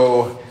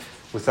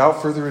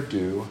without further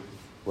ado,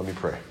 let me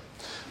pray.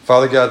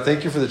 Father God,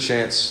 thank you for the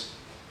chance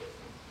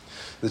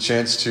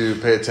to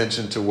pay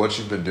attention to what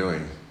you've been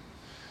doing,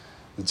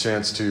 the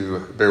chance to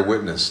bear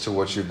witness to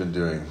what you've been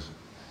doing.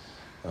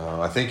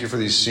 I thank you for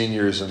these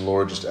seniors, and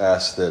Lord, just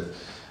ask that,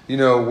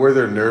 where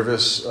they're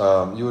nervous,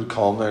 you would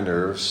calm their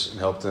nerves and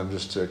help them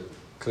just to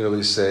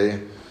clearly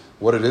say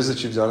what it is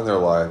that you've done in their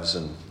lives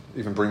and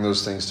even bring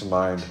those things to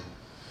mind.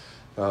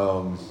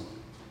 And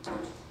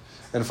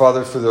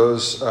Father, for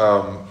those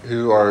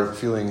who are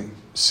feeling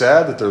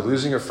sad that they're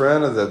losing a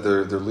friend or that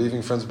they're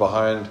leaving friends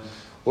behind,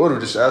 Lord, we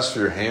just ask for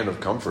your hand of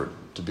comfort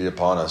to be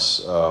upon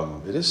us.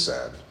 It is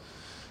sad,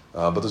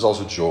 but there's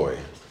also joy.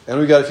 And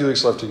we've got a few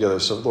weeks left together,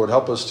 so Lord,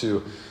 help us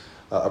to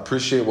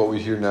appreciate what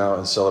we hear now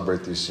and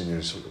celebrate these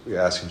seniors. We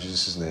ask in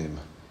Jesus' name,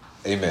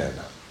 amen.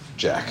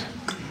 Jack.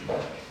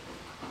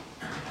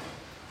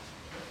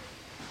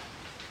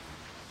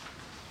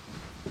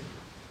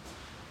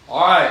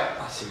 All right,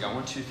 let's see, we got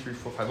 1, 2, 3,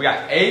 4, 5. We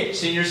got 8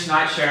 seniors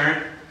tonight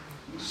sharing,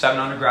 7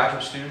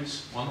 undergraduate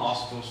students, 1 law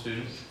school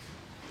student.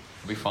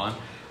 It'll be fun.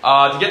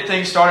 To get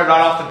things started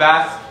right off the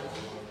bat,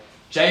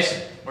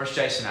 Jason. Where's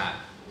Jason at?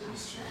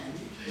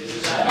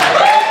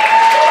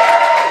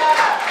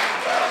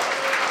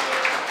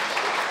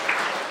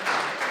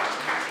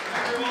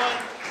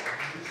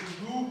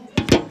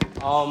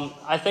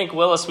 I think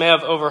Willis may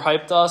have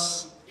overhyped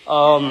us.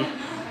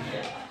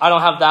 I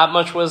don't have that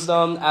much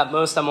wisdom. At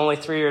most, I'm only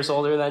 3 years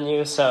older than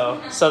you,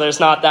 so there's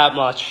not that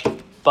much.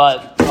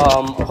 But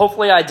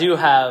hopefully I do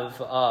have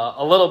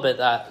a little bit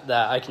that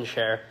I can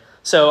share.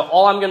 So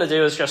all I'm going to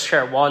do is just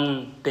share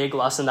one big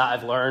lesson that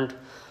I've learned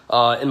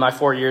in my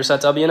 4 years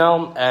at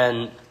WNL,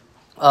 and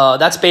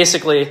that's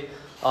basically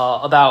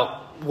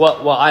about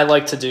what I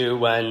like to do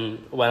when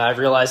I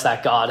realize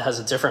that God has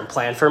a different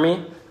plan for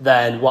me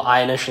than what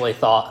I initially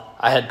thought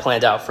I had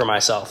planned out for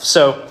myself.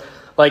 So,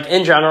 like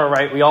in general,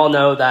 right, we all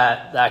know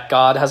that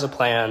God has a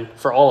plan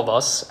for all of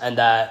us, and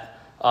that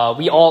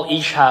we all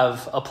each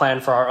have a plan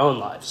for our own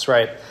lives,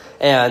 right?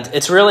 And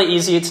it's really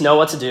easy to know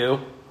what to do,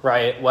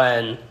 right,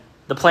 when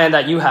the plan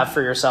that you have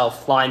for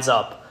yourself lines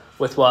up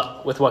with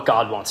what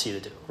God wants you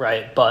to do,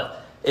 right?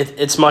 But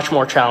it's much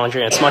more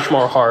challenging, it's much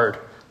more hard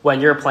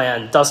when your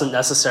plan doesn't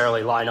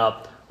necessarily line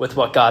up with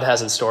what God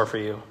has in store for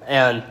you.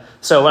 And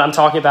so what I'm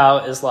talking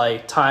about is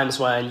like times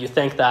when you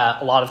think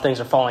that a lot of things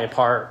are falling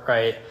apart,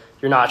 right?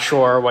 You're not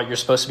sure what you're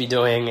supposed to be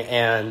doing,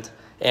 and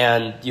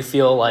you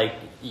feel like,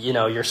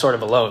 you're sort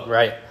of alone,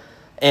 right?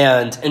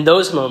 And in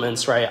those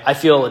moments, right, I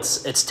feel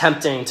it's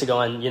tempting to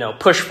go and,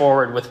 push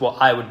forward with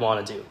what I would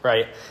want to do,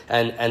 right?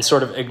 And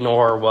sort of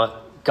ignore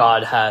what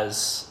God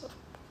has,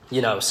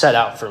 set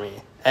out for me.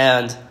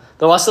 And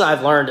the lesson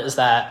I've learned is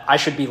that I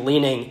should be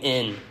leaning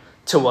in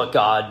to what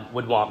God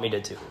would want me to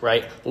do,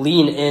 right?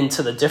 Lean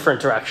into the different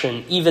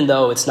direction, even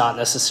though it's not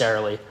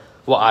necessarily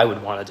what I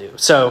would want to do.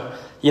 So,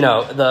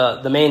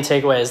 the main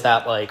takeaway is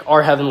that, like,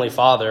 our Heavenly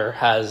Father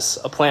has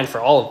a plan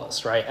for all of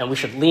us, right? And we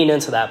should lean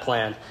into that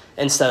plan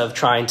instead of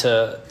trying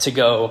to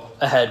go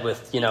ahead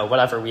with,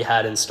 whatever we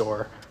had in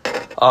store.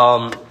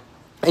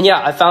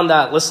 I found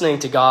that listening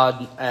to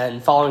God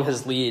and following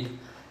his lead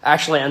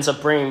actually ends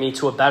up bringing me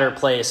to a better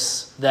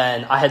place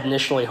than I had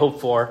initially hoped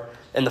for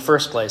in the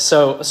first place.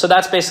 So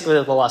that's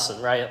basically the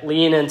lesson, right?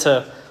 Lean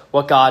into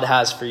what God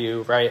has for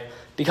you, right?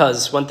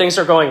 Because when things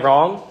are going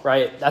wrong,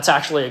 right, that's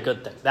actually a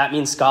good thing. That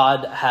means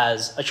God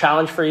has a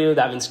challenge for you.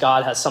 That means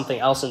God has something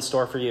else in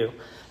store for you.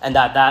 And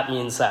that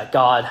means that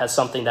God has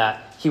something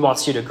that he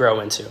wants you to grow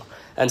into.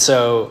 And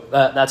so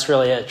that's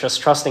really it.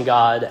 Just trusting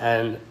God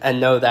and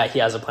know that he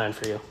has a plan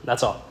for you.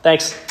 That's all.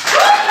 Thanks.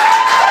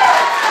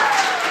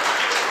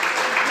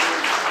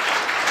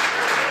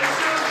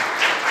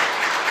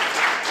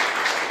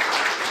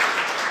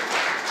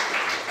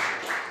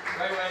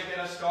 Great way to get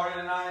us started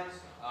tonight.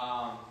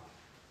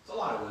 It's a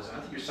lot of wisdom. I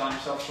think you're selling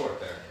yourself short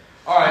there.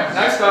 All right,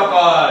 next up,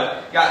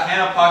 got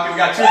Hannah Puckett. We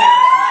got 2 Hannahs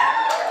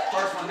tonight.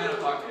 First one, Hannah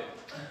Puckett.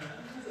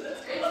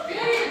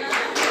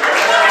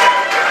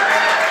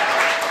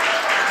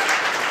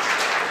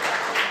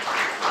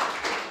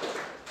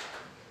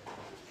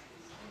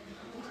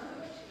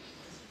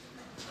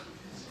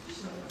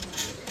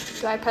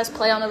 Do I press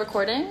play on the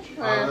recording?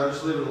 No,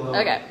 just leave it alone.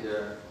 Okay.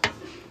 Yeah.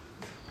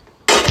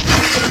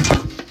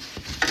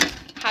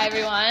 Hi,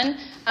 everyone.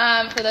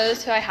 For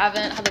those who I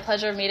haven't had the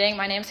pleasure of meeting,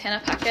 my name is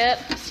Hannah Puckett,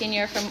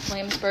 senior from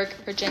Williamsburg,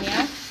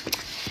 Virginia.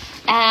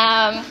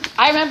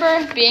 I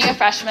remember being a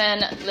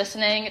freshman,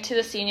 listening to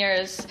the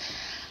seniors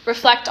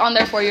reflect on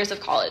their 4 years of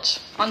college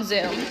on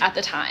Zoom at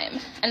the time,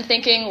 and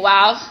thinking,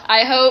 wow,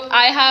 I hope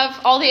I have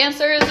all the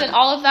answers and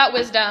all of that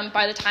wisdom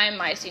by the time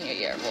my senior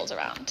year rolls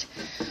around.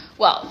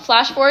 Well,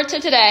 flash forward to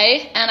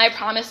today, and I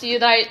promise you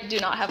that I do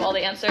not have all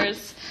the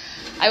answers.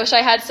 I wish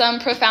I had some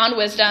profound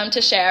wisdom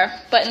to share,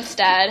 but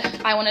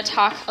instead, I want to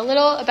talk a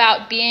little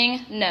about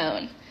being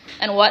known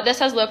and what this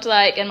has looked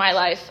like in my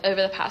life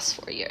over the past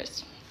 4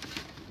 years.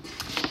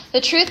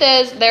 The truth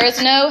is, there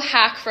is no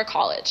hack for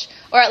college,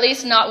 or at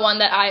least not one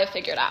that I have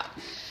figured out.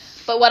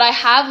 But what I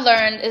have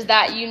learned is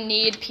that you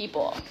need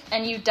people,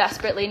 and you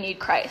desperately need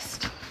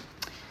Christ.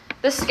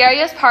 The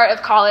scariest part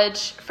of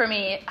college for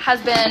me has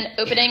been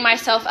opening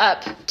myself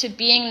up to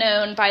being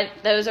known by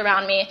those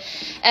around me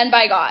and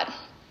by God.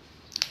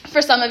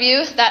 For some of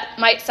you, that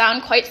might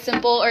sound quite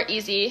simple or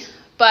easy,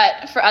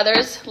 but for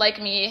others, like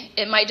me,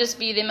 it might just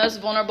be the most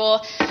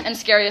vulnerable and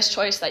scariest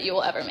choice that you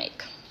will ever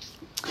make.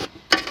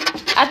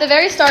 At the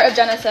very start of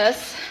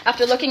Genesis,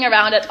 after looking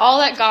around at all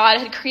that God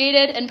had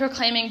created and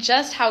proclaiming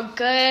just how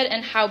good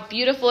and how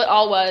beautiful it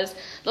all was,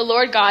 the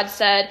Lord God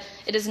said,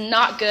 "It is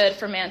not good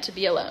for man to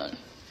be alone."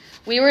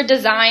 We were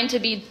designed to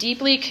be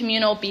deeply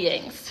communal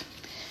beings.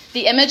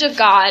 The image of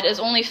God is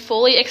only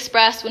fully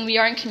expressed when we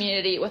are in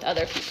community with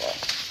other people.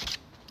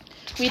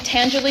 We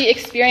tangibly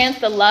experience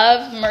the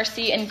love,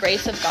 mercy, and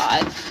grace of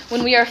God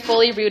when we are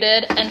fully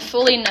rooted and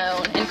fully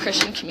known in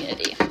Christian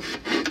community.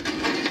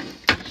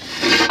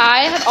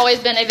 I have always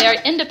been a very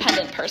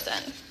independent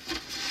person.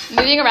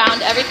 Moving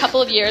around every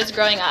couple of years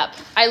growing up,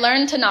 I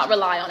learned to not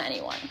rely on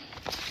anyone.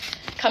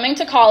 Coming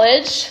to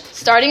college,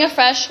 starting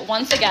afresh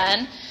once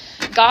again,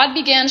 God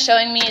began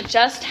showing me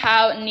just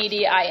how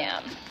needy I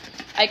am.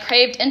 I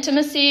craved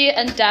intimacy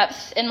and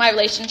depth in my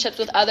relationships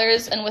with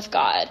others and with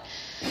God.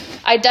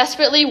 I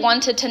desperately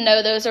wanted to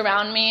know those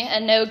around me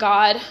and know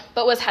God,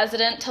 but was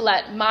hesitant to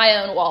let my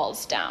own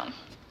walls down.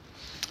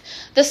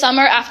 The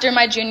summer after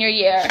my junior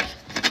year,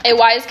 a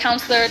wise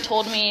counselor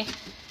told me,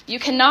 "You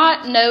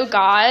cannot know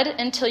God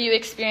until you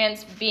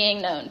experience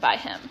being known by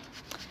him.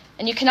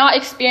 And you cannot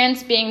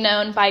experience being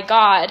known by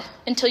God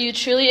until you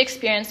truly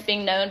experience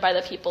being known by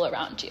the people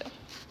around you."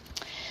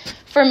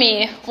 For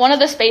me, one of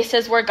the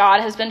spaces where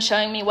God has been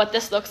showing me what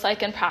this looks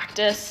like in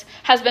practice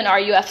has been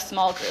RUF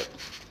Small Group.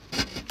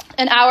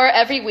 An hour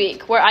every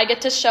week where I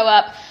get to show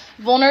up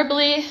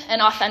vulnerably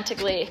and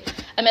authentically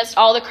amidst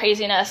all the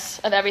craziness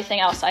of everything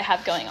else I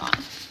have going on.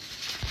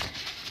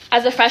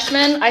 As a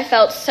freshman, I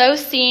felt so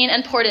seen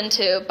and poured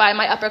into by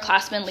my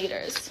upperclassmen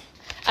leaders.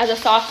 As a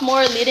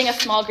sophomore, leading a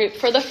small group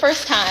for the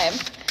first time,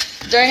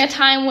 during a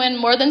time when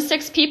more than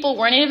 6 people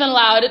weren't even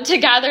allowed to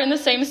gather in the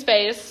same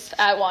space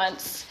at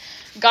once,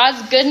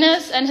 God's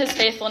goodness and his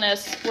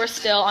faithfulness were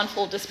still on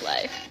full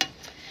display.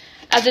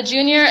 As a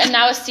junior and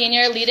now a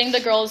senior leading the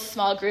girls'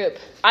 small group,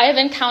 I have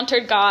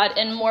encountered God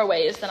in more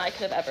ways than I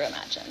could have ever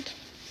imagined.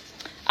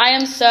 I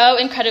am so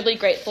incredibly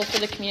grateful for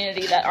the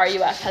community that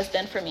RUF has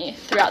been for me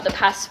throughout the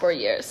past 4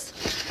 years.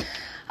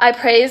 I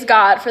praise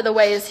God for the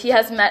ways he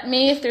has met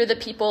me through the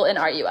people in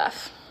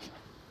RUF.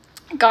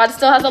 God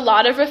still has a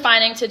lot of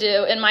refining to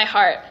do in my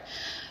heart,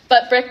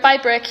 but brick by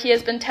brick, he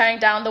has been tearing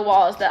down the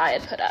walls that I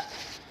had put up.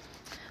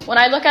 When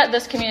I look at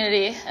this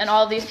community and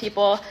all of these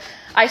people,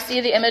 I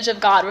see the image of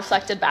God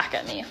reflected back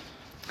at me.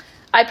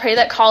 I pray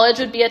that college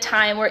would be a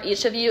time where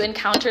each of you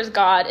encounters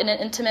God in an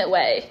intimate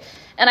way,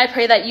 and I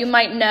pray that you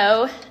might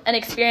know and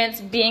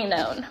experience being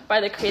known by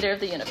the creator of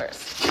the universe.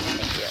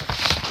 Thank you.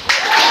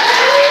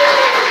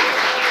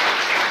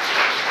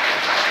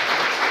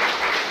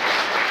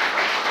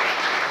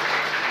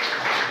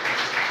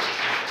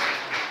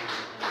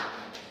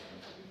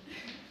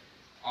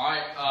 All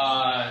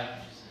right.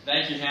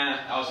 Thank you, Hannah.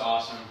 That was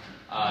awesome.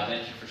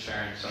 Thank you for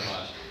sharing so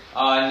much.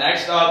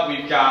 Next up,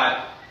 we've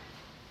got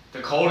the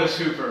coldest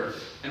hooper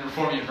in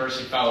Reformed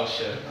University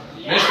Fellowship,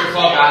 Mr.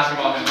 Club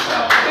Basketball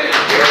himself.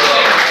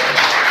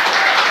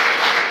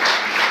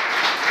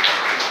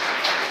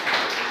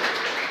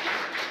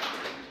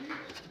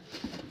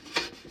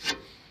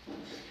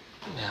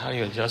 How do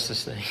you adjust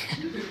this thing?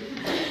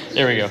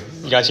 There we go.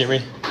 You guys hear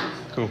me?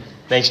 Cool.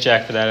 Thanks,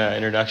 Jack, for that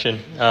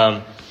introduction.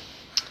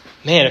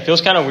 Man, it feels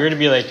kind of weird to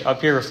be like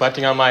up here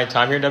reflecting on my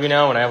time here at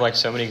WNL when I have like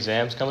so many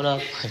exams coming up.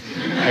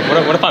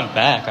 What if I'm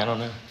back? I don't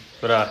know.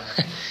 But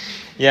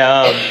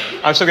yeah,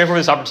 I'm so grateful for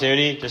this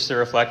opportunity just to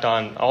reflect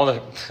on all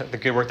the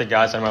good work that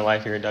God's done in my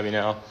life here at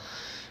WNL.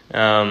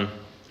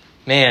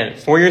 Man,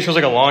 4 years feels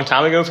like a long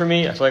time ago for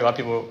me. I feel like a lot of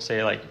people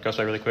say like it goes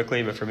by really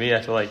quickly, but for me,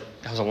 I feel like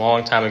that was a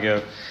long time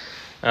ago.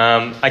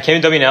 I came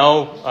to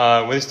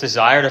WNL with this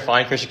desire to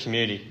find Christian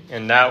community,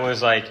 and that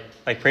was like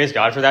praise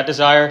God for that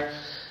desire.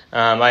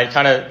 I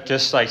kind of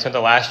just like spent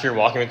the last year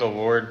walking with the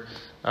Lord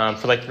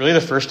for like really the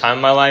first time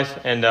in my life,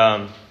 and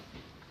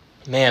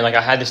man, like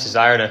I had this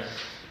desire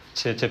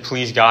to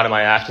please God in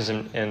my actions,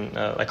 and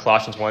like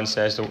Colossians 1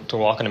 says, to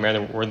walk in a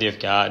manner worthy of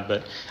God.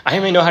 But I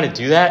didn't really know how to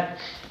do that,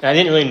 and I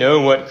didn't really know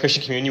what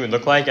Christian community would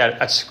look like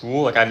at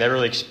school. Like I never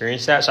really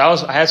experienced that, so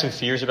I had some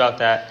fears about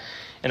that.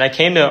 And I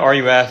came to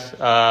RUF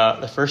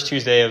the first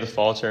Tuesday of the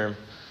fall term.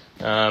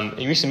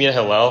 We used to meet at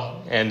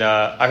Hillel, and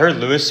I heard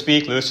Lewis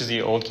speak. Lewis is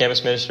the old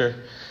campus minister.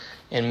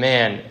 And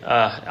man,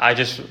 I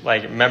just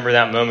like remember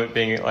that moment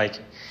being like,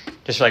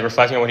 just like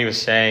reflecting on what he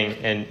was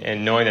saying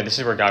and knowing that this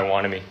is where God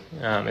wanted me.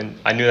 And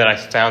I knew that I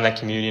found that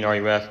community in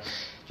RUF,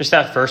 just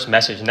that first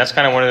message. And that's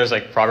kind of one of those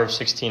like Proverbs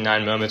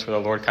 16:9 moments where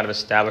the Lord kind of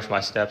established my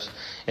steps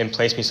and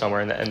placed me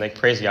somewhere, and like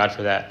praise God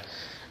for that.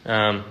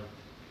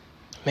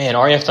 Man,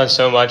 RUF's done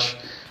so much,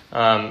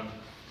 to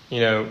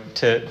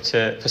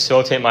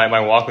facilitate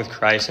my walk with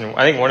Christ. And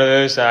I think one of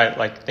those that I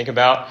like think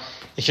about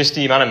is just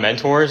the amount of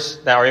mentors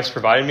that RUF's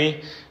provided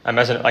me.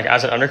 As an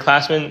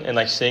underclassman and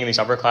like seeing these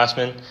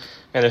upperclassmen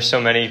and there's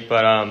so many,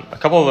 but a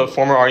couple of the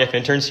former RUF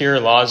interns here,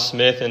 Laz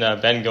Smith and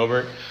Ben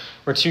Gilbert,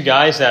 were two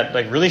guys that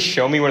like really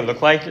show me what it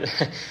looked like,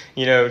 to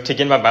get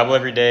in my Bible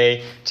every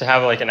day, to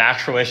have like an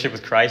actual relationship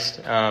with Christ,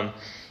 and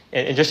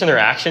just in their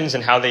actions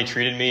and how they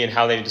treated me and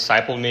how they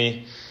discipled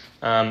me.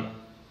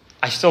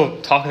 I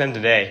still talk to them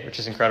today, which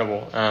is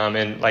incredible.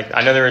 And like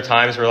I know there were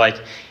times where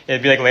like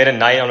it'd be like late at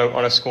night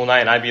on a school night,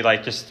 and I'd be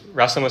like just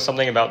wrestling with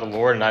something about the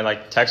Lord, and I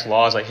like text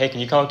Laws like, "Hey,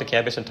 can you come up to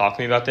campus and talk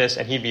to me about this?"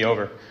 And he'd be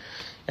over.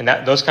 And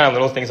those kind of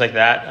little things like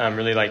that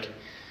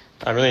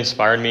really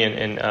inspired me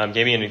and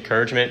gave me an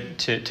encouragement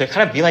to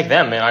kind of be like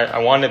them. And I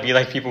wanted to be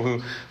like people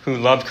who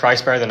loved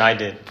Christ better than I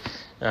did.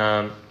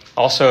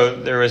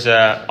 Also, there was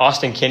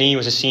Austin Kinney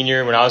was a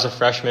senior when I was a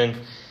freshman.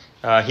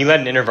 He led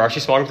an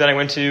InterVarsity small group that I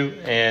went to,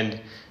 and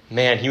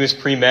man, he was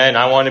pre-med, and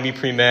I wanted to be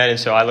pre-med, and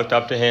so I looked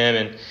up to him.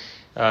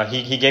 And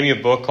he gave me a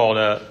book called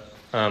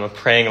A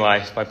Praying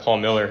Life by Paul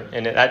Miller,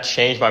 and that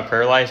changed my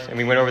prayer life. And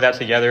we went over that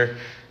together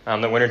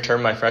the winter term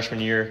of my freshman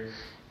year,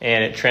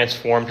 and it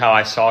transformed how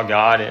I saw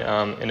God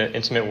in an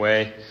intimate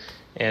way.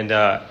 And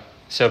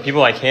so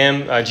people like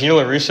him, Gina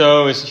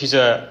LaRusso, he's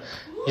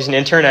an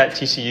intern at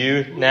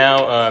TCU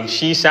now.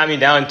 She sat me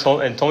down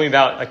and told me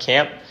about a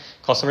camp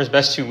called Summer's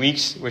Best 2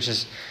 Weeks, which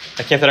is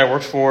a camp that I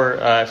worked for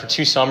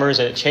 2 summers,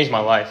 and it changed my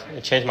life.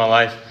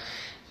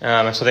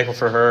 I'm so thankful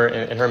for her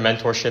and her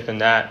mentorship in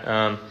that.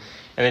 And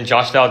then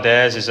Josh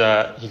Valdez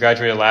he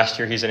graduated last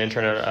year. He's an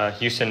intern at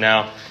Houston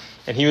now.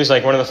 And he was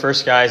like one of the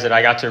first guys that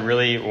I got to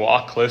really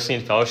walk closely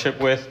in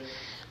fellowship with,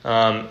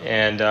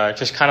 and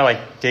just kind of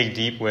like dig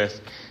deep with.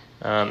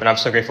 And I'm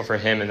so grateful for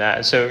him and that.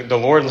 And so the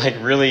Lord like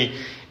really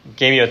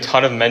gave me a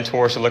ton of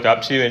mentors to look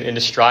up to and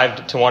to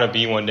strive to want to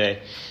be one day.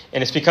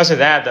 And it's because of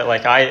that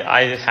like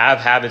I have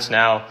habits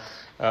now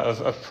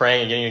of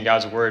praying and getting in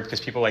God's word, because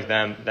people like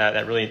them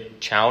that really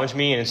challenge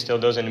me and instill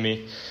those into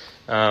me.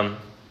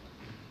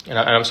 And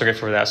I'm so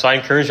grateful for that. So I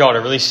encourage y'all to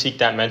really seek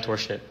that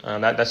mentorship.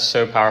 That's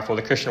so powerful.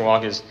 The Christian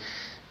walk is,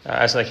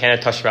 as like Hannah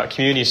touched about,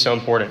 community is so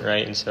important,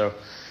 right? And so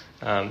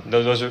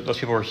those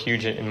people were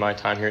huge in my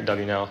time here at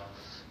WNL.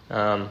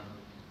 Man,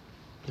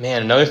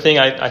 another thing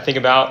I think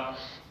about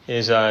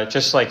is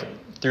just like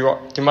through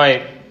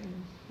my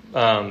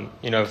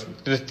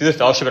through the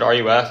fellowship at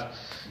RUF,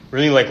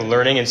 really like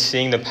learning and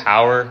seeing the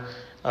power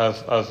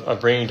of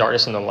bringing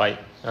darkness into light,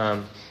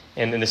 and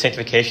the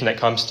sanctification that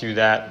comes through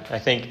that. I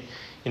think,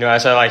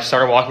 as I like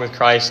started walking with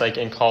Christ like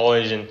in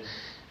college, and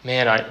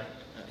man,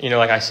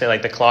 like I said,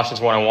 like the Colossians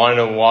 1, I wanted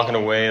to walk in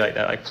a way like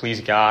that, like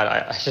please God.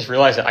 I just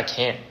realized that I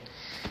can't,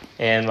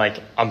 and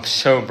like I'm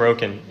so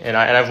broken, and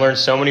I've learned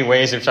so many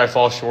ways in which I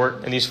fall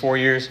short in these 4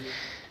 years.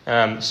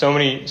 So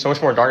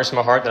much more darkness in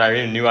my heart than I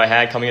even knew I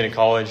had coming into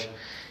college,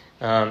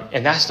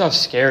 and that stuff's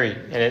scary,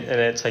 and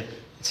it's like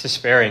it's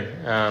despairing.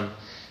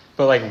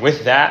 But like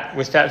with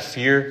that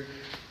fear,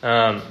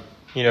 comes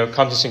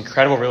this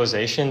incredible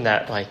realization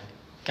that like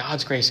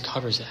God's grace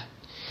covers that.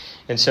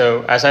 And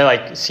so as I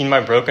like seen my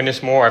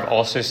brokenness more, I've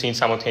also seen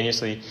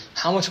simultaneously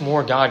how much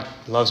more God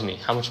loves me,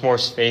 how much more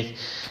His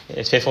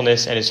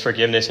faithfulness and His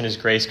forgiveness and His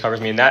grace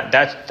covers me. And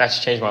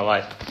that's changed my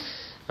life.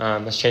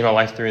 That's changed my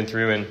life through and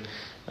through. And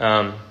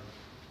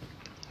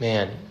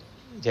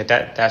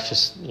that's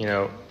just,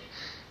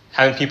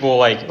 having people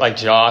like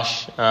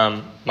Josh,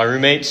 my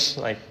roommates,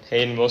 like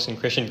Hayden, Wilson,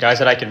 Christian, guys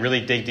that I could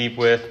really dig deep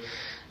with,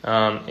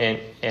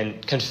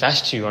 and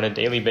confess to on a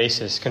daily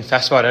basis,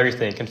 confess about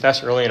everything,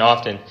 confess early and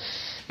often.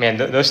 Man,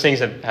 those things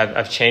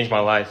have changed my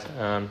life.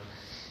 I've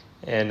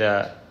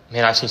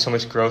seen so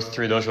much growth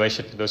through those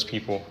relationships with those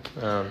people.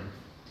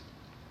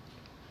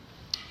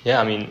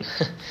 I've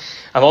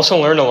also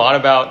learned a lot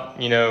about,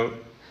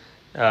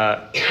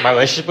 my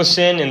relationship with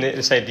sin, and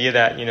this idea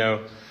that,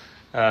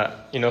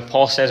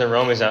 Paul says in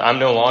Romans that I'm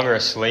no longer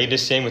a slave to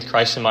sin with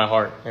Christ in my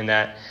heart, and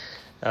that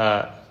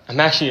I'm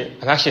actually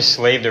a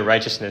slave to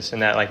righteousness,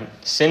 and that like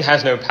sin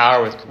has no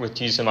power with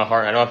Jesus in my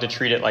heart. I don't have to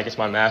treat it like it's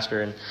my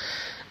master. And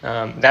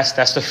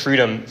that's the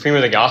freedom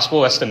of the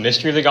gospel. That's the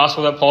mystery of the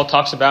gospel that Paul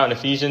talks about in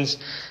Ephesians.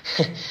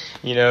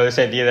 This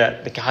idea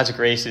that God's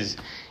grace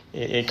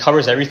it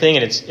covers everything,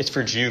 and it's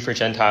for Jew, for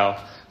Gentile,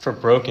 for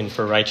broken,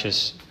 for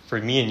righteous, for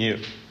me and you.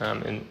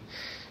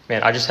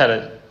 I just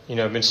had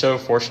been so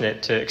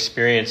fortunate to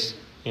experience,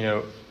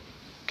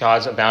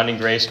 God's abounding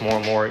grace more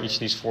and more each of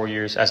these 4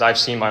 years as I've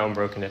seen my own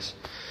brokenness.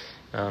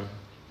 So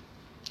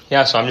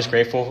I'm just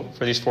grateful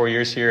for these 4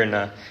 years here,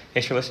 and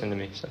thanks for listening to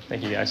me. So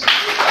thank you guys.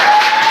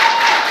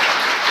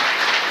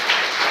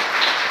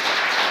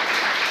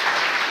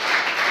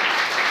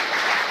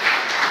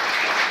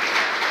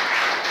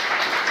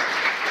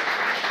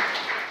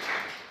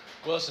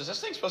 Willis, is this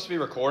thing supposed to be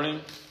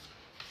recording?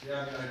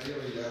 Yeah,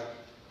 ideally, yeah.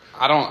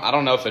 I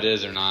don't know if it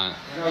is or not.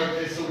 No,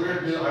 it's a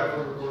weird deal. I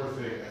put record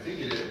thing. I think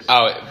it is.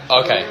 Oh,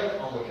 okay.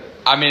 I'll look at it.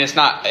 I mean, it's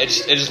not. It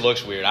just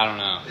looks weird. I don't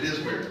know. It is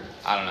weird.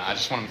 I don't know. I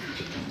just want to.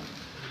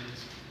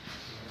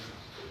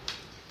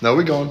 No,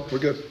 we're going. We're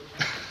good.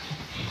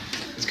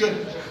 It's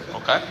good.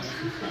 Okay.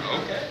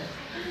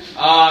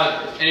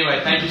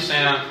 Anyway, thank you,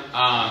 Sam.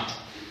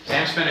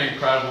 Sam's been an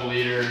incredible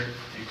leader,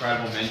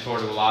 incredible mentor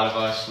to a lot of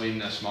us,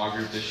 leading a small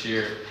group this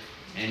year.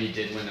 Andy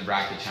did win the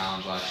bracket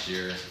challenge last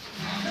year.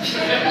 On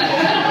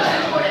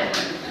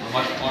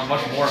a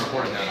much more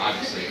important note,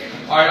 obviously.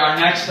 All right, our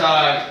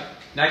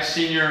next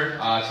senior,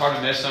 it's hard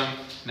to miss him.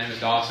 His name is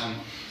Dawson,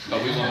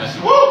 but we will miss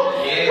him.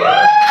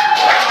 Yeah.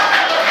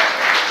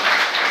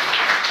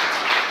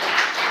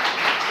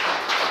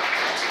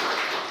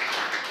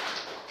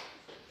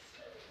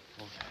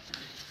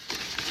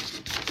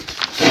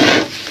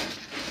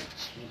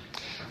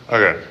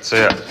 Okay, so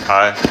yeah,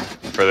 hi.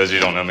 For those of you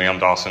who don't know me, I'm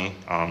Dawson.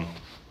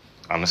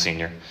 I'm a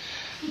senior,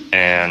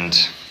 and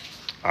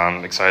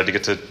I'm excited to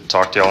get to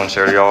talk to y'all and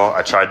share to y'all.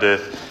 I tried to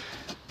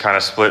kind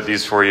of split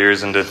these 4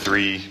 years into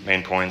 3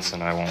 main points,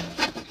 and I won't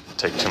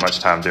take too much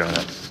time doing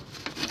it.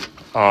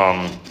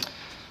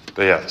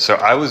 But yeah, so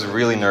I was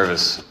really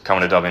nervous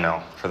coming to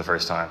WNL for the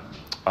first time.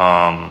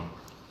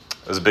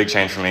 It was a big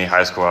change for me.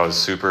 High school, I was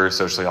super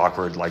socially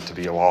awkward, liked to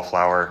be a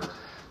wallflower,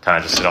 kind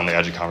of just sit on the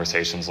edge of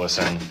conversations,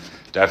 listen.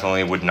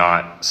 Definitely would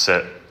not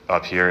sit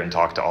up here and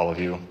talk to all of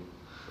you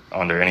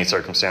under any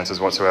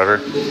circumstances whatsoever.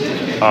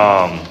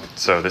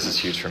 So this is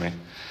huge for me.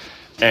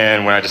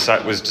 And when I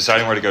was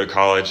deciding where to go to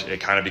college,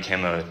 it kind of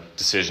became a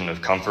decision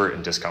of comfort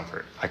and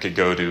discomfort. I could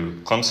go to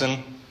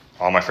Clemson.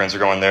 All my friends are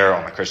going there,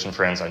 all my Christian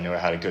friends. I knew I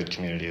had a good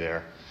community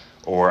there.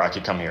 Or I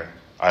could come here.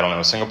 I don't know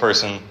a single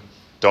person,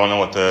 don't know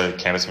what the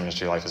campus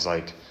ministry life is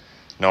like,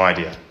 no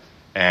idea.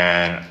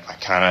 And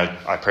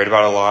I prayed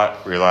about it a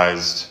lot,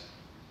 realized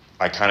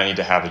I kind of need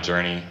to have a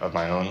journey of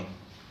my own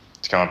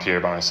to come up here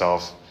by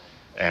myself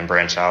and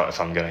branch out if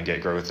I'm going to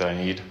get growth that I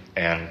need.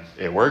 And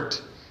it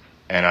worked.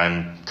 And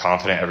I'm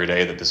confident every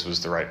day that this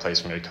was the right place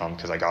for me to come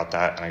because I got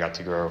that and I got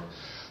to grow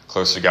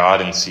close to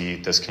God and see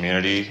this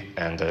community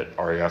and that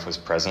RUF was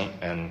present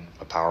and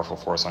a powerful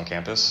force on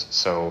campus.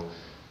 So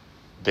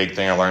big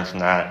thing I learned from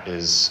that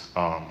is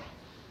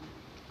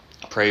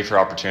pray for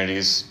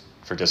opportunities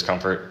for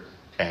discomfort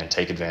and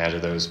take advantage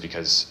of those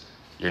because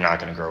you're not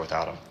going to grow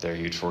without them. They're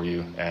huge for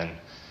you and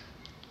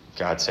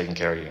God's taking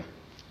care of you.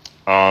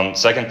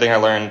 Second thing I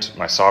learned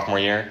my sophomore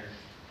year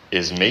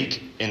is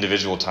make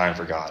individual time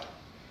for God.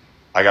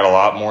 I got a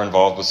lot more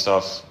involved with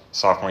stuff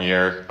sophomore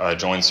year,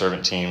 joined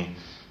servant team,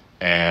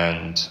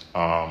 and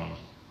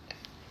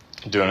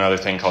do another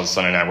thing called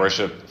Sunday Night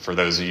Worship. For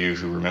those of you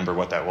who remember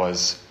what that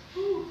was,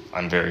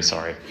 I'm very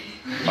sorry.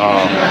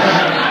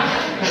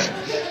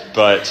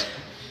 But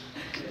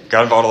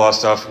got involved in a lot of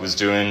stuff, was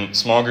doing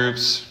small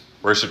groups,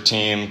 worship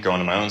team, going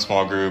to my own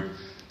small group,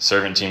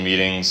 servant team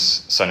meetings,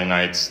 Sunday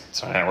nights.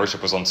 Sunday Night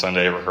Worship was on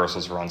Sunday,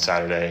 rehearsals were on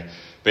Saturday.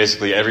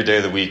 Basically every day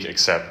of the week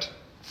except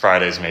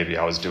Fridays maybe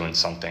I was doing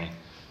something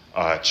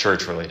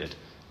church related.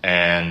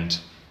 And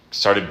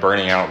started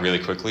burning out really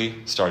quickly,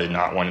 started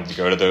not wanting to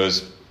go to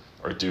those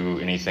or do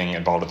anything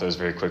involved with those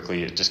very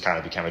quickly. It just kind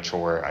of became a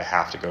chore. I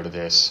have to go to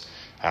this,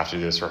 I have to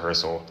do this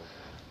rehearsal.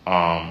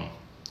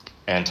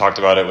 And talked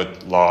about it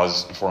with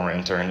Law's former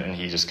intern, and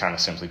he just kind of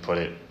simply put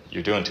it,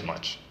 you're doing too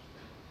much.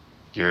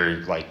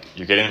 You're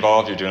getting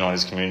involved, you're doing all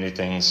these community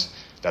things.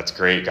 That's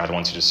great, God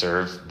wants you to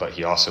serve, but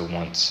he also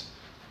wants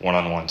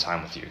one-on-one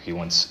time with you. He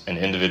wants an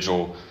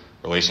individual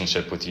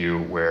relationship with you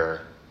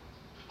where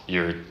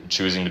you're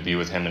choosing to be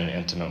with him in an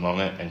intimate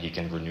moment and he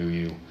can renew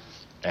you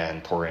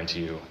and pour into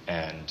you,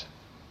 and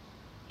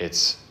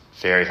it's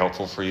very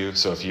helpful for you.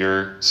 So if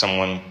you're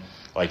someone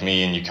like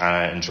me and you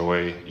kind of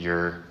enjoy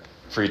your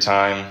free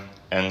time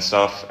and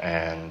stuff,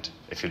 and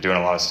if you're doing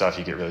a lot of stuff,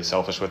 you get really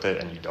selfish with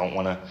it and you don't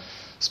want to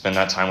spend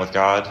that time with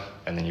God,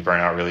 and then you burn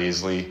out really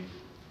easily,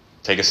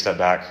 take a step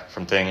back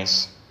from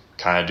things,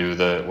 kind of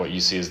do what you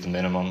see as the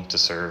minimum to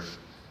serve.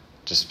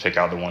 Just pick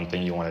out the one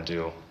thing you want to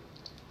do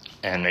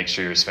and make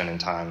sure you're spending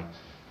time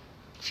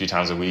a few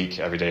times a week,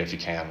 every day if you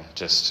can,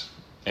 just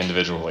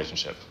individual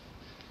relationship.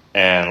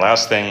 And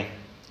last thing,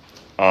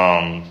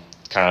 kind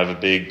of a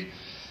big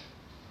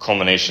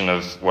culmination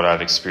of what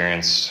I've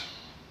experienced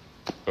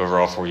over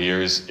all 4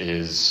 years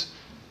is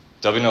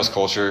WNL's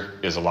culture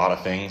is a lot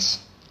of things.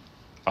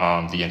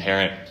 The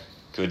inherent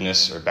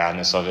goodness or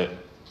badness of it,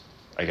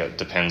 I guess,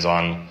 depends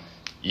on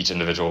each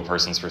individual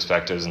person's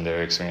perspectives and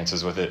their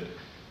experiences with it.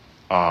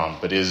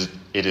 But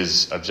it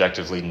is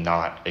objectively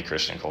not a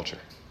Christian culture.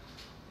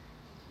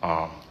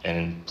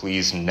 And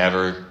please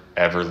never,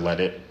 ever let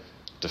it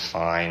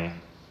define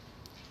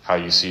how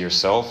you see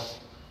yourself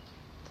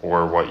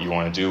or what you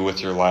want to do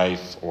with your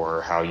life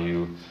or how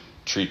you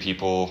treat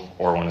people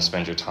or want to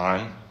spend your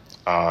time.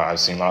 I've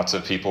seen lots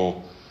of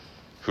people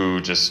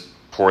who just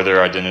pour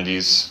their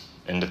identities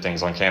into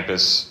things on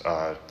campus.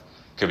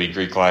 Could be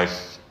Greek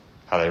life,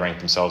 how they rank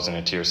themselves in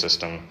a tier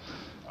system,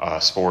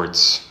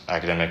 sports,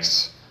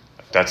 academics.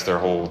 That's their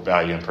whole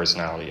value and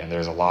personality. And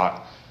there's a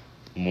lot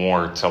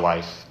more to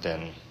life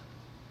than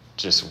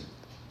just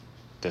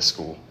this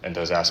school and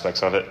those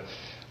aspects of it.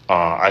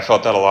 I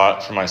felt that a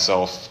lot for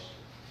myself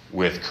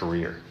with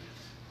career.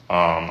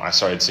 I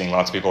started seeing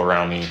lots of people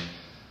around me,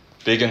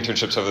 big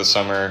internships over the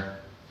summer,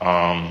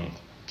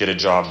 get a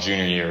job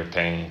junior year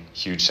paying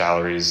huge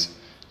salaries,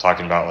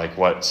 talking about like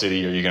what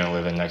city are you going to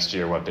live in next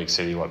year, what big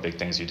city, what big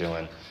things you're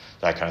doing,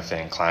 that kind of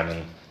thing,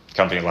 climbing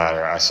company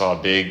ladder. I saw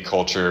a big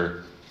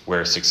culture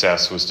where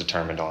success was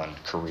determined on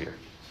career.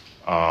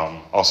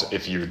 Also,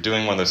 if you're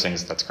doing one of those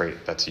things, that's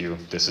great. That's you.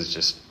 This is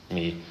just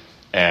me.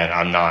 And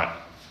I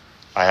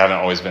haven't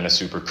always been a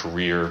super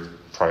career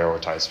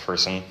prioritized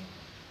person.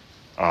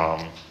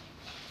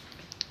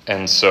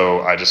 And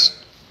so I just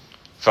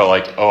felt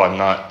like, I'm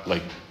not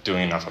like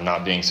doing enough. I'm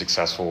not being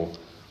successful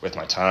with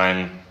my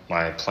time.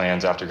 My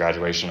plans after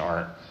graduation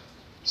aren't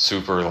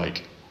super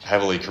like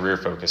heavily career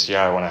focused.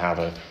 Yeah, I want to have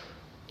a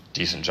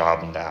decent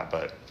job in that,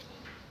 but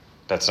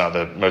that's not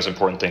the most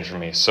important thing for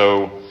me.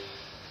 So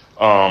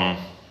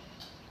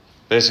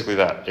basically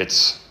that.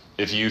 It's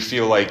if you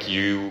feel like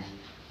you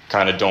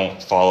kind of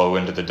don't follow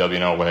into the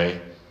W&L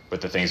way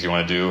with the things you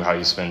want to do, how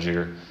you spend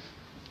your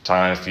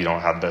time, if you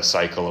don't have the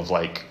cycle of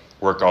like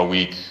work all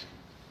week,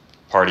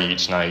 party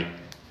each night,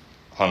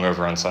 hungover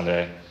on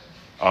Sunday,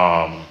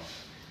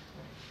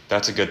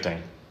 that's a good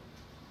thing.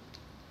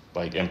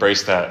 Like,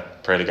 embrace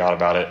that, pray to God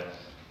about it.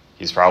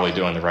 He's probably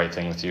doing the right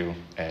thing with you,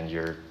 and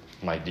you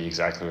might be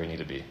exactly where you need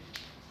to be.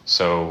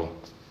 So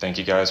thank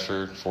you guys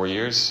for 4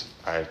 years.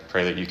 I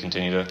pray that you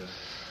continue to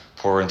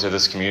pour into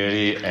this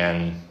community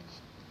and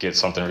get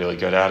something really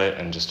good at it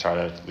and just try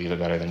to leave it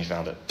better than you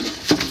found it.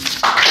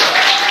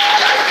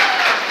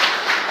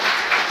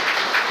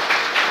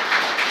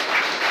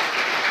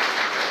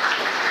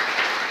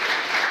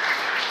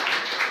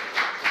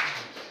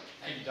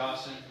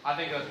 I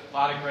think there's a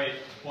lot of great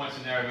points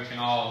in there. We can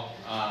all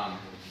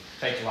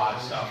take a lot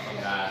of stuff from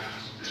that.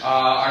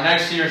 Our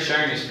next senior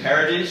sharing is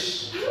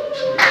Paradise.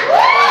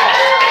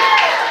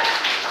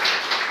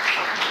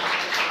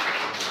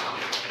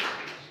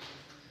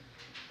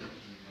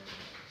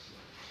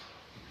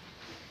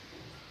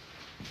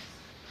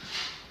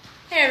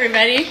 Hey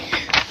everybody.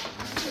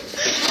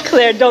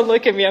 Claire, don't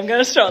look at me. I'm going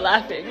to start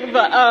laughing.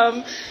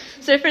 But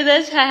so for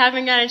those who I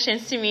haven't gotten a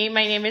chance to meet,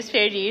 my name is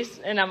Paradise,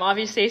 and I'm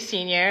obviously a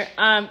senior.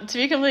 To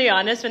be completely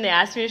honest, when they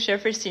asked me to show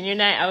for senior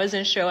night, I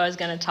wasn't sure what I was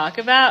going to talk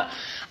about.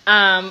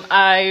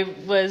 I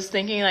was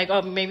thinking like,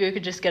 maybe we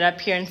could just get up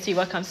here and see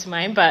what comes to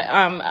mind. But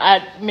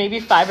at maybe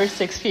 5 or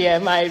 6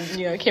 p.m., I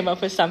came up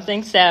with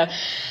something. So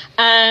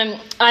again,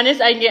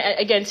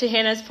 to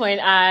Hannah's point,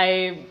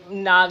 I'm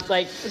not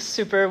like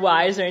super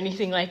wise or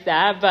anything like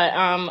that. But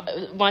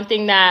one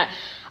thing that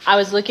I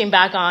was looking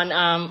back on,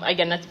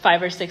 again, at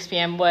 5 or 6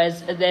 p.m.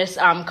 was this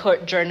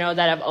court journal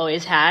that I've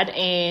always had.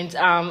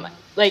 And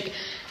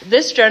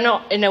this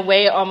journal, in a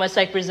way, almost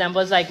like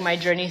resembles like my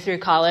journey through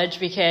college,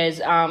 because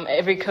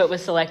every quote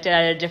was selected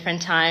at a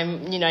different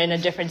time, in a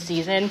different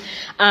season.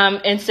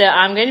 And so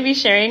I'm going to be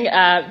sharing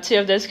 2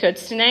 of those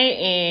quotes tonight.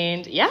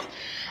 And yeah.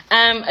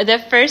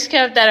 The first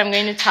quote that I'm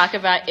going to talk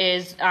about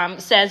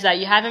says that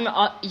you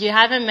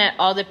haven't met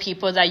all the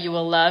people that you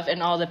will love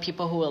and all the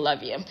people who will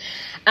love you.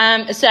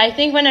 So I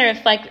think when I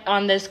reflect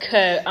on this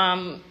quote,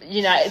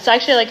 it's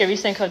actually like a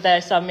recent quote that I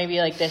saw maybe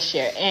like this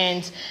year.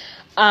 And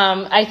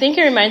I think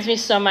it reminds me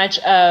so much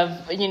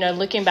of,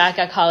 looking back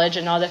at college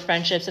and all the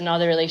friendships and all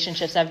the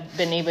relationships I've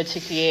been able to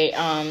create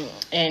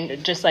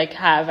and just like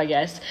have, I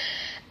guess.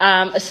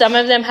 Some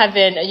of them have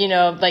been,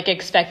 like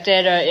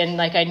expected, and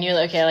like I knew,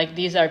 okay, like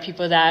these are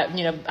people that,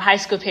 high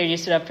school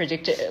Paradise would have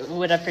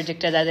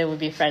predicted that they would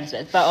be friends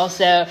with. But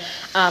also,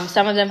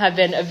 some of them have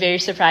been very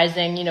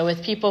surprising,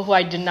 with people who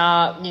I did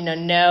not,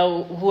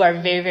 know, who are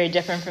very, very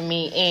different from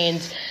me.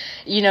 And,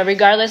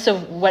 regardless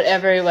of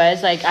whatever it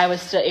was, like I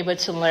was still able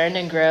to learn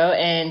and grow.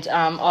 And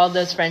all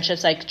those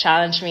friendships like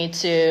challenged me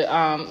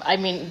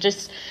to,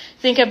 just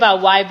think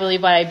about why I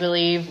believe what I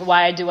believe,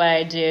 why I do what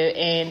I do,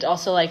 and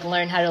also like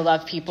learn how to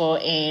love people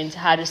and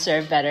how to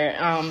serve better.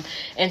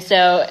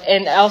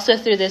 And also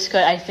through this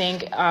quote, I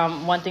think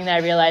one thing that I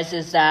realized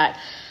is that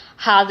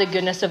how the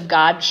goodness of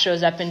God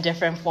shows up in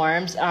different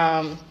forms.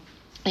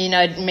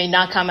 It may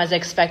not come as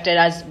expected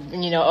as,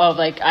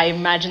 I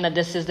imagine that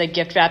this is the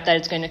gift wrap that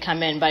it's going to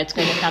come in, but it's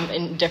going to come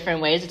in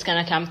different ways. It's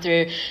going to come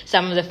through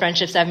some of the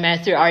friendships I've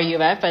met through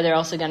RUF, but they're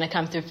also going to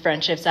come through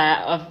friendships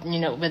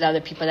with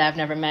other people that I've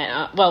never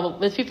met,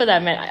 with people that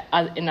I've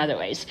met in other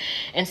ways.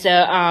 And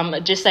so,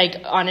 just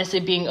like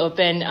honestly being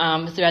open,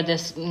 throughout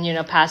this,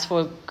 past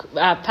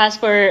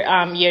four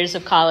years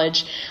of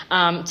college,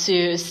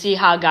 to see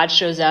how God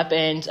shows up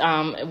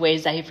and,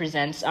 ways that he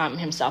presents,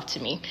 himself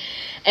to me.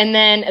 And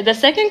then the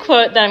second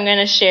quote that I'm going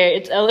to share,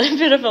 it's a little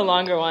bit of a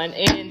longer one,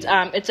 and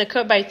it's a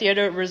quote by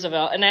Theodore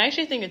Roosevelt. And I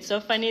actually think it's so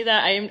funny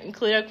that I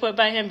include a quote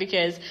by him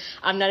because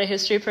I'm not a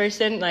history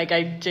person. Like,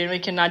 I generally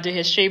cannot do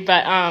history.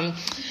 But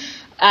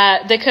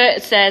the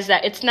quote says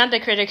that it's not the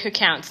critic who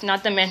counts,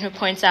 not the man who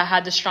points out how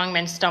the strong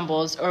man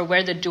stumbles or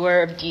where the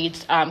doer of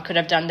deeds could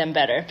have done them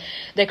better.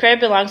 The credit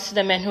belongs to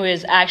the man who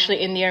is actually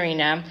in the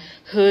arena,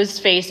 whose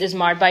face is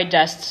marred by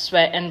dust,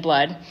 sweat, and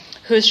blood,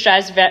 who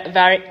strives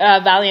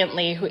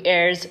valiantly, who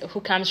errs, who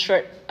comes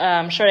short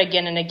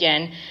again and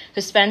again,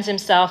 who spends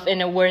himself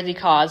in a worthy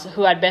cause,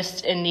 who at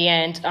best in the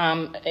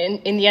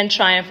end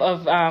triumph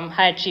of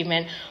high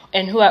achievement,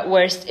 and who at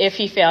worst, if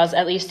he fails,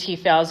 at least he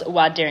fails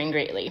while daring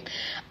greatly.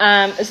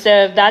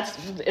 So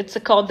it's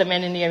called The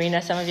Man in the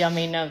Arena. Some of y'all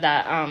may know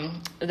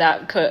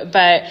that quote,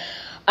 but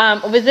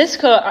With this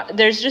quote,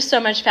 there's just so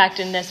much fact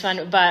in this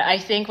one, but I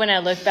think when I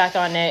look back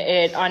on it,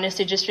 it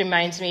honestly just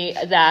reminds me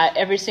that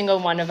every single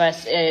one of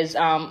us is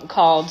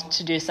called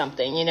to do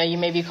something. You know, you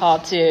may be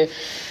called to,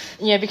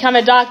 become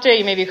a doctor,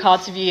 you may be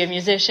called to be a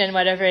musician,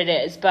 whatever it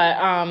is, but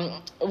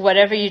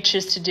whatever you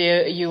choose to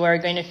do, you are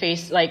going to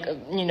face,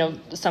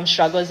 some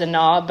struggles and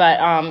all,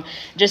 but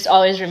just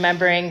always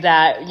remembering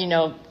that,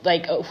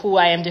 who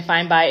I am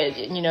defined by,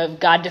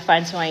 God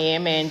defines who I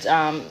am, and,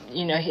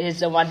 He's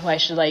the one who I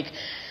should,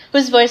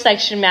 whose voice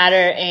should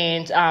matter,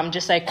 and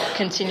just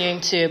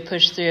continuing to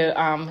push through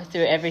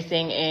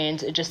everything,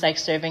 and just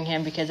serving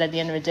Him, because at the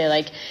end of the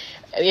day,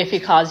 if He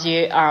calls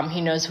you,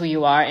 He knows who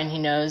you are, and He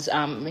knows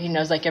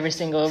every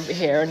single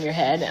hair on your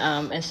head,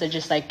 and so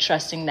just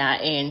trusting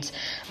that and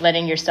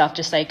letting yourself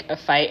just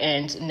fight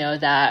and know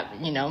that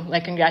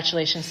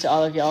congratulations to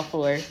all of y'all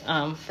for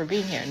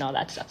being here and all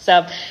that stuff.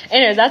 So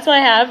anyways, that's all I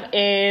have,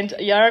 and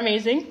y'all are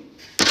amazing.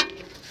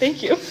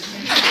 Thank you.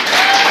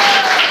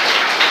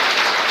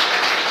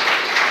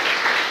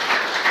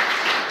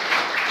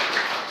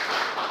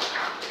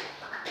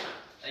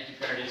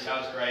 That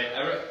was great.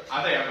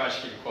 I think everybody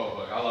should keep a quote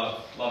book. I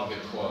love a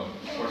good quote. Of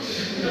course it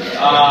is.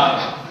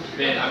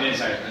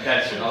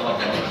 That's true. I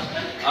love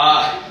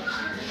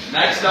quotes.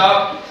 Next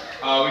up,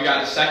 we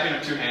got the second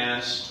of two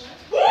hands.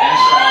 Hands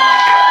strong.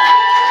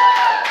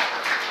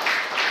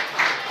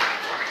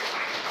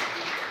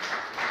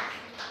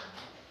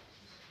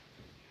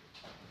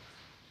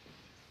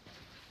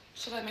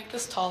 Should I make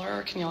this taller,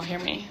 or can y'all hear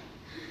me?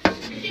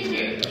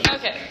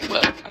 Okay,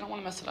 well, I don't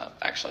want to mess it up,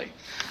 actually.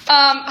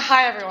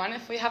 Hi, everyone.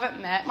 If we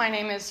haven't met, my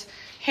name is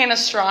Hannah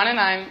Strawn, and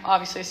I'm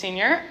obviously a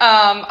senior.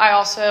 I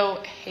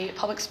also hate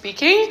public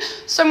speaking,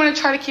 so I'm going to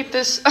try to keep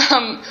this...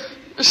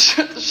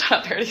 shut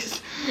up,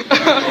 Parodies.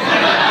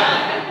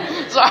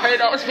 Sorry,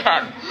 that was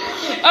bad.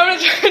 I'm going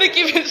to try to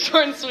keep it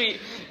short and sweet.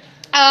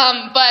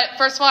 But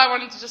first of all, I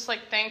wanted to just,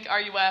 thank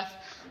RUF,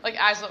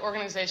 as an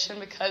organization,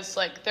 because,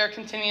 their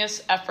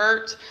continuous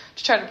effort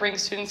to try to bring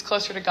students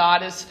closer to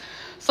God is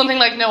something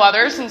like no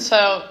others, and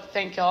so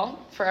thank y'all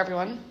for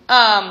everyone.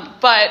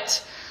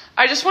 But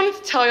I just wanted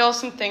to tell y'all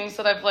some things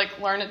that I've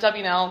learned at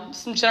WNL,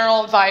 some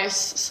general advice,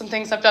 some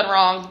things I've done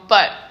wrong,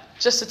 but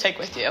just to take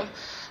with you.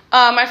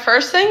 My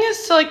first thing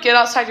is to get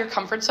outside your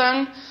comfort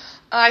zone.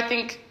 I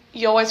think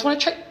you always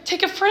want to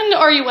take a friend to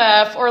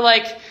RUF, or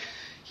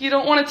you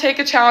don't want to take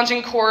a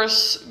challenging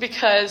course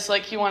because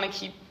you want to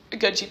keep a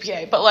good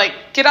GPA, but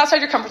get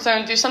outside your comfort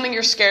zone, do something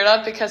you're scared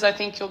of, because I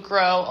think you'll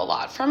grow a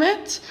lot from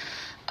it.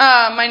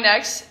 My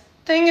next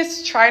thing is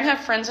to try and have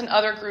friends in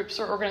other groups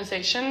or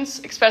organizations,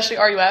 especially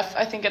RUF.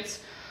 I think it's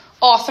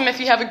awesome if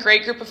you have a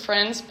great group of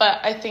friends, but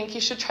I think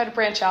you should try to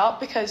branch out,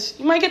 because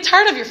you might get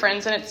tired of your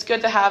friends, and it's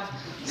good to have...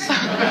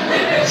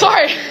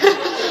 Sorry.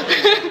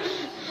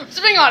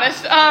 Just being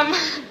honest.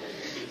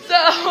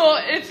 So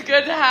it's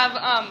good to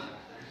have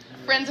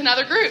friends in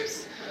other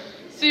groups,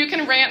 so you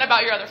can rant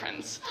about your other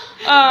friends.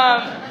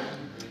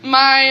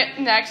 My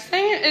next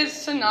thing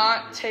is to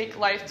not take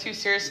life too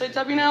seriously at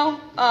WNL.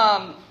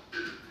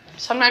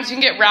 Sometimes you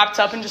can get wrapped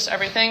up in just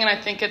everything, and I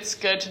think it's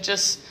good to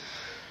just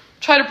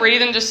try to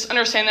breathe and just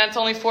understand that it's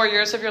only 4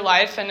 years of your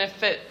life, and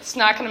if it's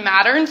not going to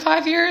matter in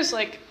 5 years,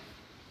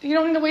 you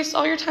don't need to waste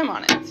all your time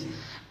on it.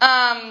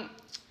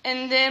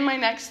 And then my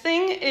next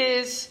thing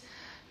is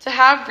to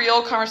have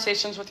real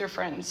conversations with your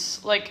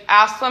friends.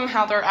 Ask them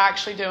how they're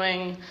actually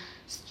doing,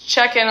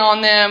 check in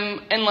on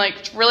them, and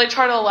really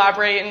try to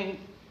elaborate and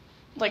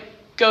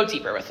go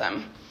deeper with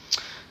them.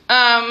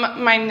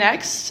 My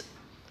next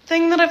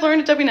thing that I've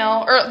learned at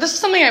WNL, or this is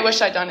something I wish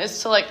I'd done,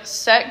 is to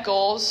set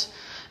goals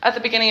at the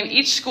beginning of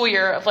each school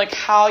year of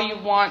how you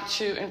want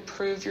to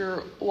improve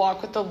your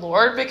walk with the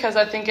Lord, because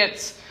I think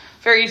it's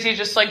very easy to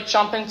just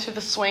jump into the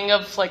swing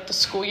of the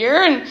school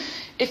year, and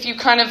if you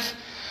kind of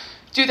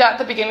do that at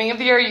the beginning of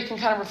the year, you can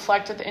kind of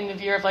reflect at the end of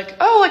the year of I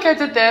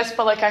did this,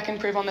 but I can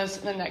improve on this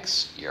in the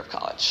next year of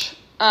college.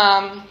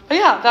 But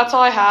yeah, that's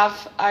all I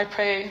have. I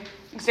pray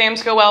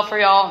exams go well for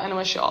y'all, and I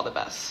wish you all the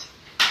best.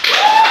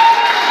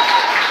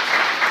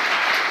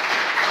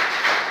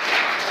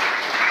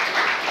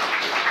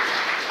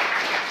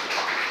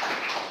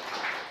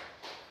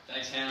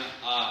 Thanks, Hannah.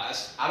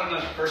 I don't know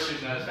if the first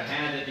who's noticed, but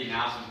Hannah did the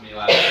announcement with me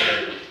last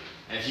year.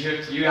 And if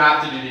you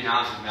have to do the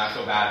announcement with me, I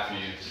feel bad for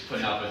you, just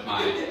putting up with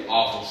my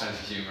awful sense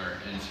of humor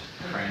and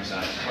frame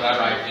size,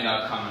 whatever I end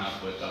up coming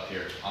up with up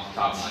here off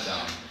the top of my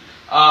dome.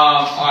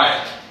 All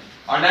right.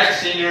 Our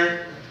next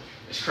senior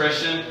is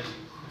Christian.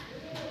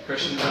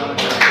 Christian.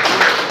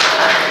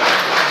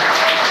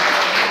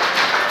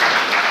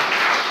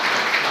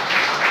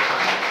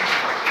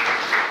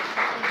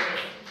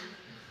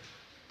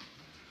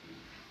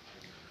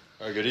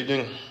 All right, good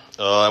evening.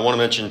 I want to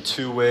mention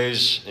 2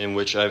 ways in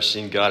which I've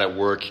seen God at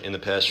work in the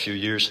past few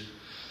years.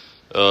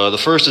 The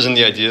first is in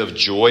the idea of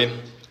joy.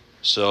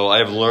 So I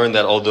have learned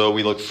that although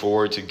we look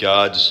forward to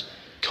God's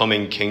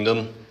coming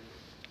kingdom,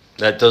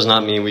 that does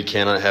not mean we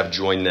cannot have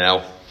joy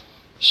now.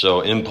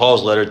 So in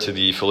Paul's letter to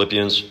the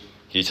Philippians,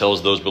 he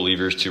tells those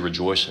believers to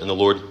rejoice in the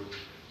Lord.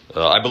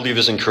 I believe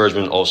this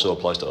encouragement also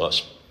applies to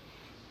us.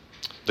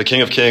 The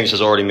King of Kings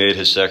has already made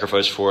his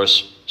sacrifice for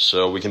us,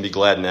 so we can be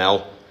glad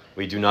now.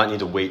 We do not need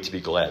to wait to be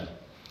glad.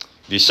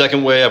 The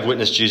second way I've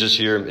witnessed Jesus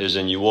here is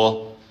in you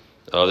all.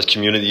 This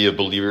community of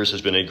believers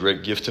has been a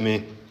great gift to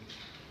me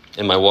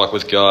in my walk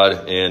with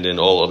God and in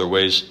all other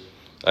ways.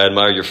 I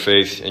admire your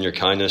faith and your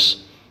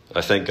kindness.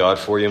 I thank God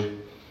for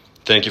you.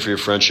 Thank you for your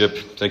friendship.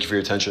 Thank you for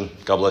your attention.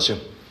 God bless you.